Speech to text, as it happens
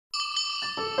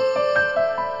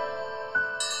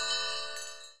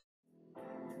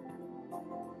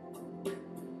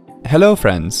Hello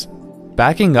friends!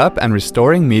 Backing up and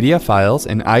restoring media files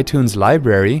in iTunes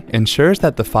library ensures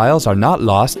that the files are not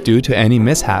lost due to any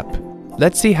mishap.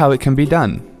 Let's see how it can be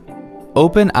done.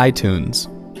 Open iTunes.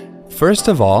 First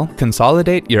of all,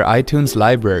 consolidate your iTunes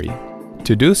library.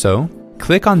 To do so,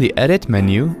 click on the Edit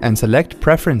menu and select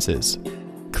Preferences.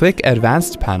 Click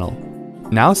Advanced panel.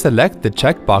 Now select the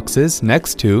checkboxes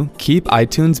next to Keep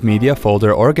iTunes Media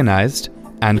Folder Organized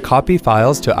and Copy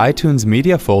Files to iTunes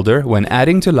Media Folder when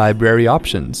adding to Library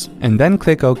options, and then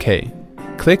click OK.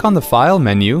 Click on the File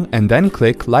menu and then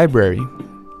click Library.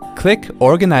 Click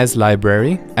Organize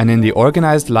Library, and in the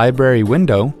Organized Library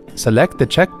window, select the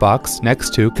checkbox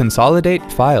next to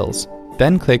Consolidate Files,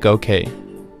 then click OK.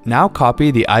 Now copy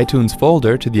the iTunes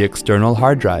folder to the external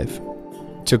hard drive.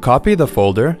 To copy the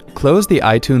folder, close the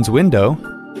iTunes window,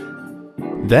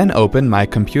 then open My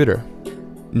Computer.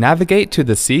 Navigate to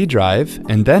the C drive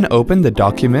and then open the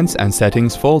Documents and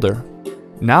Settings folder.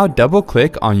 Now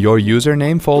double-click on your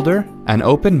username folder and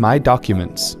open My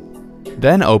Documents.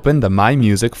 Then open the My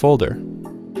Music folder.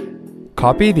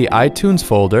 Copy the iTunes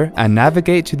folder and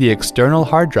navigate to the external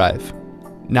hard drive.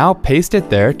 Now paste it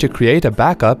there to create a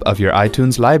backup of your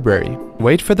iTunes library.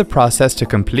 Wait for the process to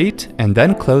complete and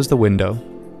then close the window.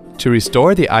 To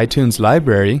restore the iTunes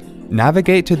library,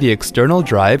 navigate to the external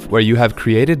drive where you have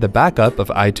created the backup of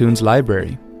iTunes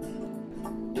library.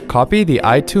 Copy the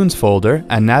iTunes folder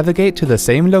and navigate to the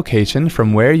same location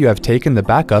from where you have taken the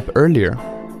backup earlier.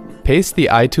 Paste the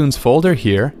iTunes folder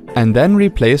here and then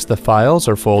replace the files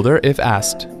or folder if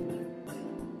asked.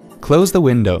 Close the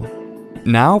window.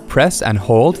 Now press and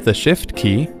hold the Shift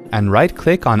key and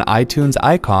right-click on iTunes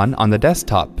icon on the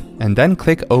desktop and then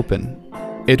click Open.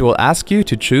 It will ask you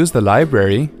to choose the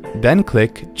library, then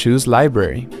click Choose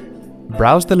Library.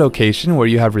 Browse the location where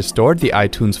you have restored the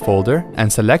iTunes folder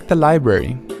and select the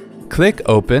library. Click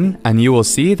Open and you will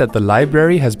see that the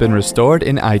library has been restored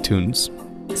in iTunes.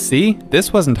 See,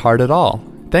 this wasn't hard at all.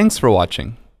 Thanks for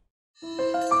watching.